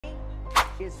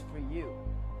is for you.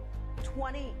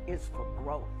 20 is for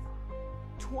growth.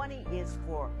 20 is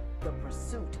for the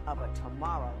pursuit of a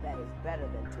tomorrow that is better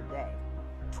than today.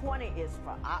 20 is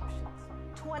for options.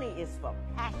 20 is for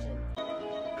passion.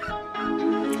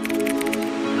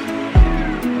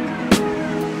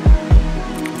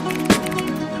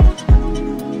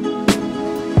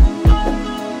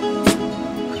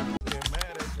 Get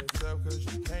mad at yourself because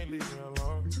you can't leave me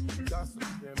alone. Gossip,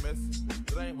 get messy,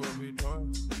 it ain't what we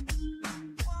doing.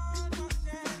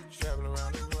 Traveling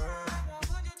around the world,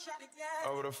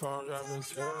 over the phone driving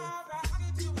slow. I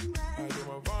get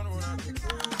my phone when I can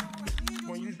feel.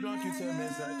 When you drunk, you tell me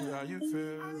exactly how you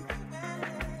feel.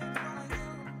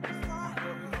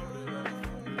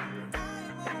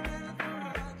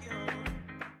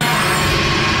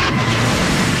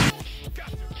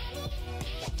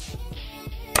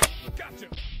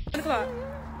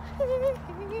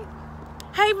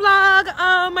 Hey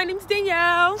vlog, my name's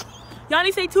Danielle. Y'all need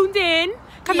to stay tuned in,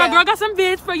 cause my girl got some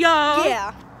vids for y'all.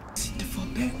 Yeah. The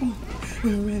fuck back, we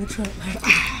ran the truck like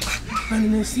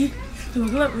running the seat. So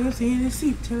look up, we see in the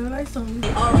seat, turn the lights on.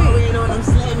 All ran on them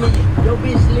slamming. Your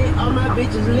bitch lit, all my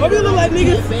bitches lit. What do you look like,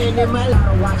 niggas? Band in my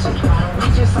life, watching.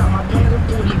 I just saw my pedal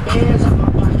through the bands on my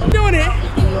pocket. Doing it.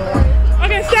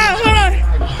 Okay, stop, hold on.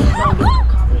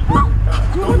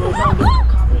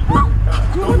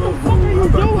 What the fuck are you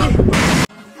doing?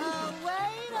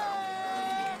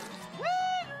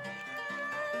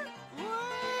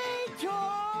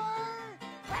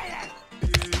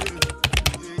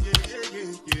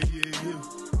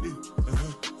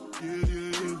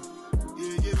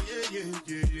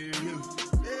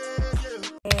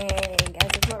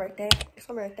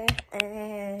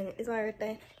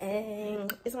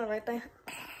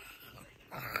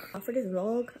 For this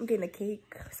vlog, I'm getting a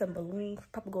cake, some balloons,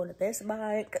 probably going to Best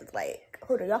Buy, cause like,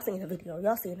 hold on, y'all seen the video,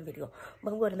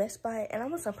 but I'm going to Best Buy, and I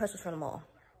want some pretzels from the mall,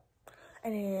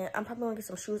 and then I'm probably gonna get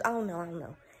some shoes, I don't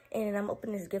know, and I'm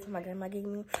opening this gift my grandma gave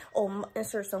me. Oh,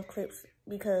 insert some clips,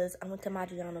 because I went to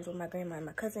Maggiano's with my grandma and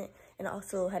my cousin, and I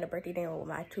also had a birthday dinner with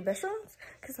my two best friends,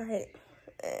 cause I had,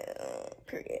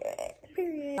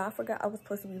 period. I forgot I was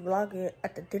supposed to be vlogging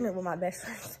at the dinner with my best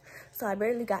friends, so I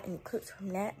barely got any clips from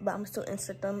that, but I'm still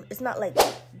insert them. It's not like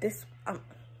this,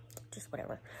 just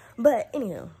whatever. But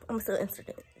anyhow, I'm still insert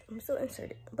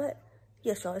it. But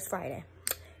yes, y'all, it's Friday,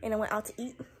 and I went out to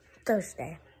eat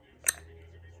Thursday.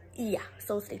 Yeah,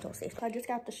 so stay tuned. I just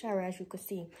got out the shower, as you can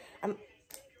see. I'm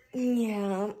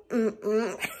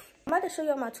about to show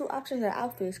y'all my two options of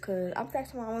outfits, cause I'm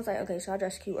asking my mom, like, okay, should I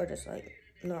dress cute or just like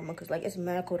normal? Cause like it's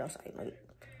mad cold outside, like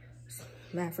it's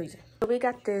mad freezing. So we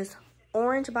got this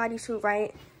orange bodysuit,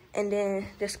 right? And then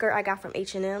this skirt I got from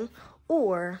H&M,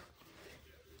 or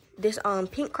this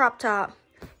pink crop top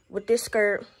with this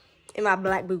skirt and my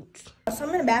black boots. So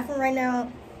I'm in the bathroom right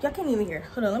now. Y'all can't even hear.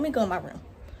 Hold on, let me go in my room.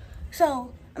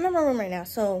 So I'm in my room right now.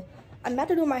 So I'm about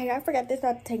to do my hair. I forgot this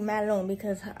had to take mad long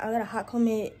because I got a hot comb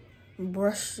it,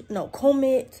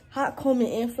 hot comb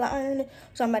it and flat iron it.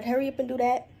 So I'm about to hurry up and do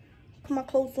that. Put my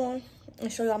clothes on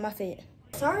and show y'all my fit.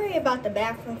 Sorry about the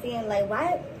bathroom fan. Like,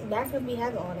 why bathrooms be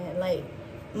having all that? Like,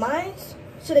 mine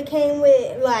should have came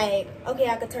with like, okay,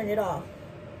 I could turn it off.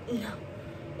 No,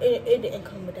 it didn't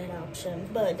come with that option.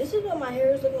 But this is what my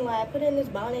hair is looking like. I put in this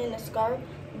bonnet and a scarf.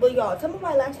 But y'all, tell me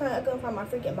why last time I couldn't find my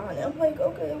freaking bonnet. I'm like,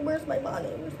 okay, where's my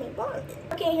bonnet? You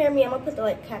can't hear me. I'm gonna put the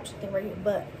like caption thing right here.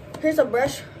 But here's a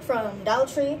brush from Dollar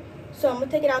Tree. So I'm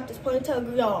gonna take it out this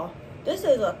ponytail, y'all. This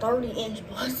is a 30-inch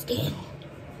busted.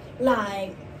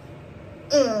 Like,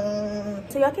 so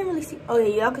y'all can't really see. Oh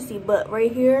yeah, y'all can see. But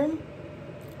right here,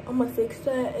 I'm gonna fix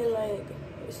that and like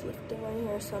it's lifting right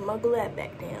here. So I'm gonna glue that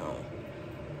back down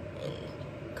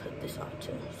and cut this off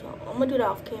too. So I'm gonna do that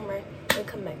off camera and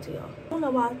come back to y'all. I don't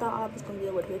know why I thought I was gonna be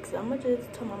able to fix it. I'm gonna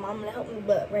just tell my mom to help me.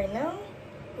 But right now,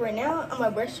 I'm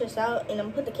gonna brush this out and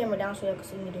I'm gonna put the camera down so y'all can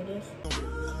see me do this.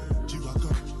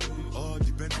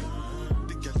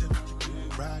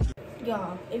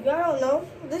 Y'all, if y'all don't know,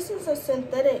 this is a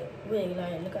synthetic wig.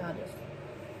 Like, look at this.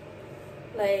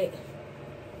 Like,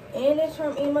 and it's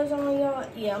from Amazon, y'all.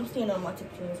 Yeah, I'm seeing on my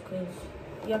pictures because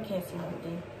y'all can't see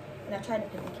nothing. And I tried to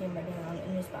put the camera down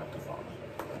and it's about to fall.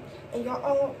 And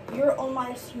y'all, you're on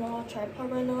my small tripod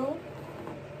right now.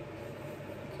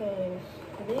 Because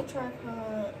the big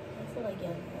tripod, I feel like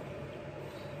getting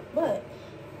that. But,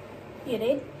 yeah,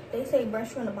 they say brush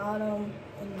from the bottom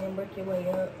and then work your way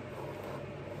up.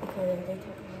 Because they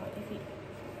talk about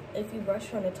if you brush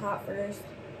from the top first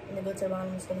and then go to the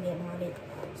bottom, it's gonna get knotted.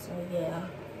 So yeah,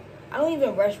 I don't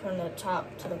even brush from the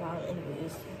top to the bottom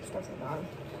anyways. Start from the bottom.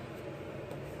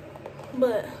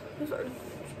 But these are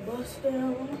bust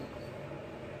down.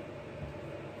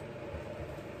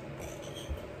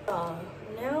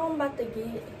 Now I'm about to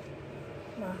get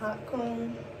my hot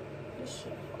comb. This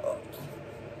shit hot.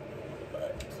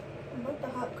 But I'm about to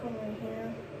hot comb in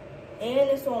here. And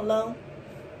it's on low.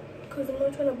 Because I'm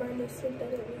not trying to burn this shit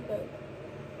that it was like.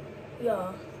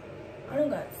 Y'all, I don't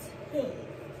got 10.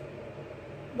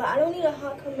 But I don't need a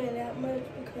hot comb in that much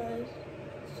because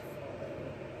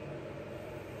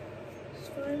it's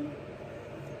fine.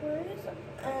 Where is it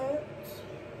at?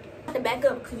 I have to back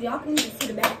up because y'all can even see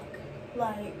the back.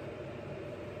 Like,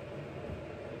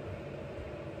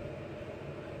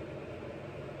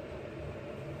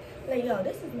 y'all,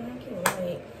 this is not cute.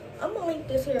 Like, I'm gonna link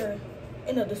this here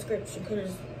in the description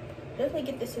because definitely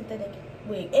get this synthetic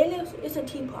wig. And it's a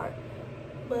T part.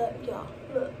 But y'all,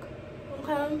 look.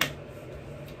 Okay.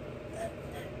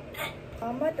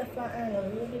 I'm about to flatten a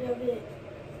little bit of it.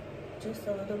 Just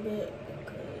a little bit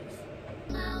because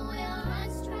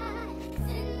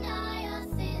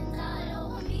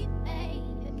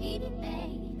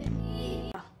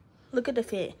look at the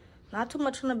fit. Not too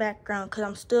much in the background because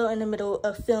I'm still in the middle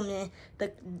of filming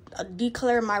the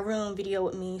Declutter My Room video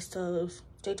with me, so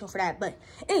stay tuned for that. But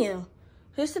anyway,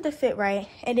 this is the fit, right?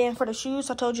 And then for the shoes,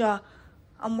 I told y'all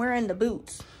I'm wearing the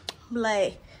boots.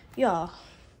 Like, y'all,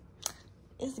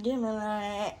 it's giving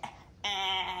like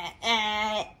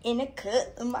in the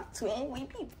cut of my twin, we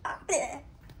be popping.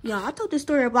 Y'all, I told this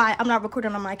story about I'm not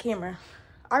recording on my camera.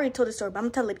 I already told this story, but I'm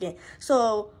gonna tell it again.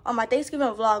 So on my Thanksgiving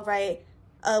vlog, right?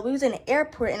 We was in the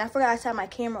airport and I forgot I had my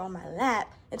camera on my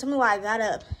lap. And tell me why I got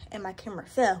up and my camera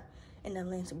fell and the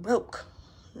lens broke.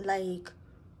 Like,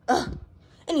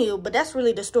 anywho, but that's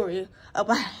really the story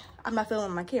about I'm not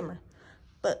filming my camera.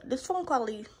 But this phone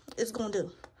quality is gonna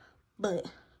do. But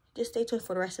just stay tuned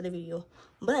for the rest of the video.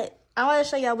 But I want to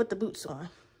show y'all with the boots on.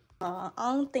 I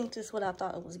don't think this is what I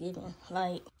thought it was giving.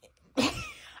 Like, look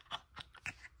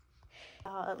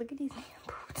at these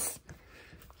boots.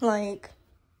 Like,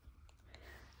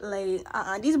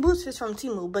 these boots is from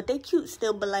Temu, but they cute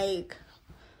still. But like,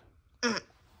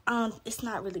 it's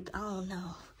not really. I don't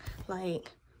know.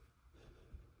 Like,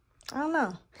 I don't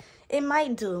know. It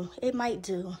might do. It might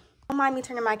do. Don't mind me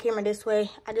turning my camera this way.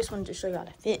 I just wanted to show y'all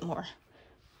the fit more.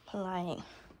 Like,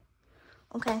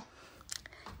 okay.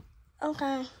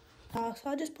 Okay. So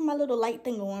I just put my little light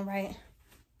thing on, right?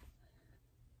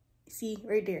 See,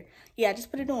 right there. Yeah, I just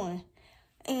put it on.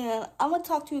 And I'm going to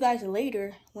talk to you guys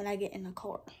later when I get in the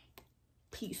car.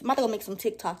 Peace. I'm about to go make some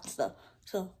TikToks and stuff.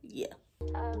 So, yeah.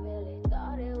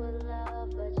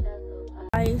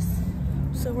 Guys,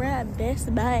 so we're at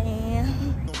Best Buy.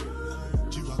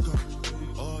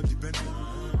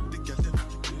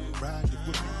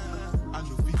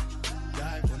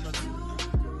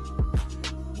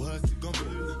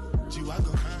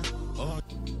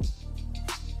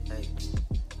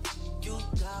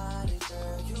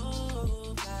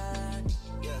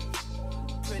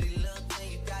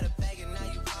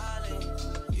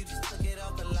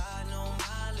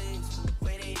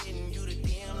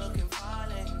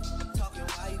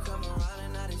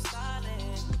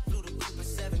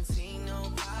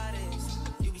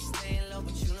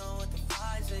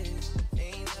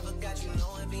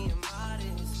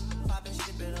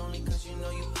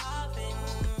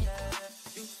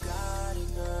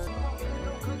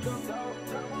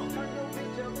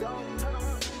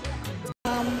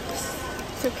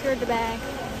 Secured the bag.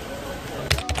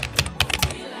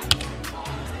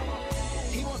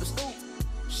 He want the scoop,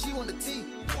 she want the tea.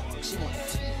 She want the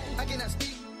tea. I cannot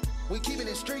speak. We keeping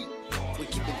it street. We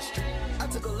keeping it street. I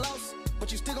took a loss,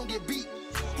 but you still gonna get beat.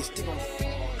 You still gonna get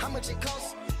beat. How much it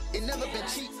costs? It never been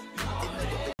cheap. It never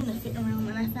been. In the fitting room,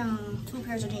 and I found 2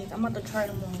 pairs of jeans. I'm about to try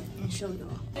them on and show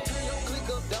y'all. Turn your click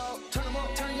up, dog. Turn them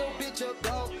up. Turn your bitch up,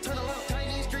 dog. Turn them up. Turn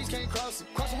these streets can't cross it.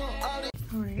 Cross them up. All this.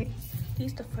 Alright,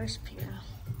 these the first pair.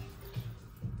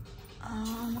 I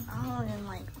don't even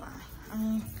like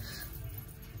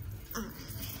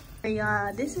that.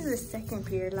 Y'all, this is the second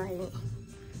pair. Like,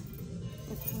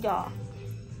 y'all,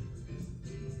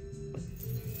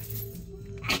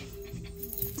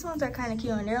 these ones are kind of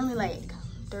cute, and they're only like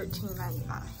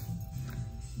 $13.99.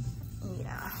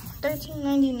 Yeah,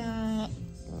 $13.99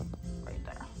 right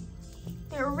there.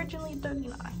 They're originally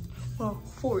 $39. Well,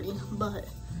 $40, but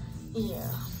yeah.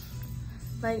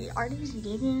 Like, are these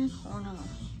given or no?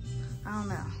 I don't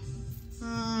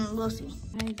know. We'll see.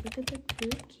 Guys, look at the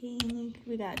good cake.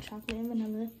 We got chocolate and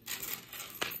vanilla.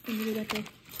 And we got the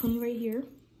 20 right here.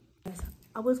 Guys,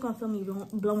 I was gonna film me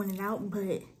blowing it out,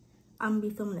 but I'm gonna be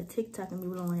filming a TikTok and be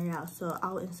blowing it out, so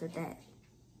I'll insert that.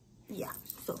 Yeah,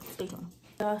 so stay tuned.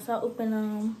 So I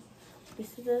open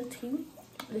this is a 2.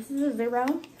 This is a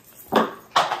 0.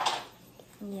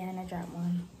 Yeah, and I dropped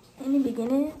one. In the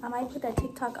beginning, I might put that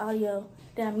TikTok audio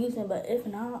that I'm using, but if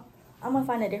not, I'm gonna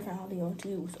find a different audio to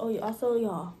use. Oh, yeah, also,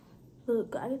 y'all,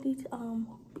 look, I get these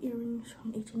earrings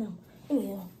from H&M.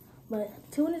 Anyway,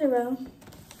 but 2 in a row.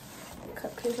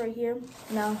 Cupcakes right here.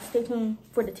 Now, stay tuned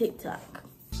for the TikTok.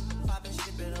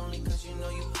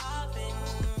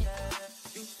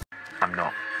 I'm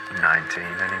not 19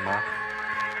 anymore.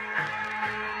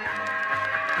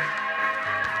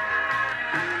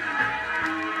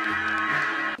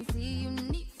 See, you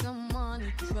need someone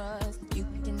to trust.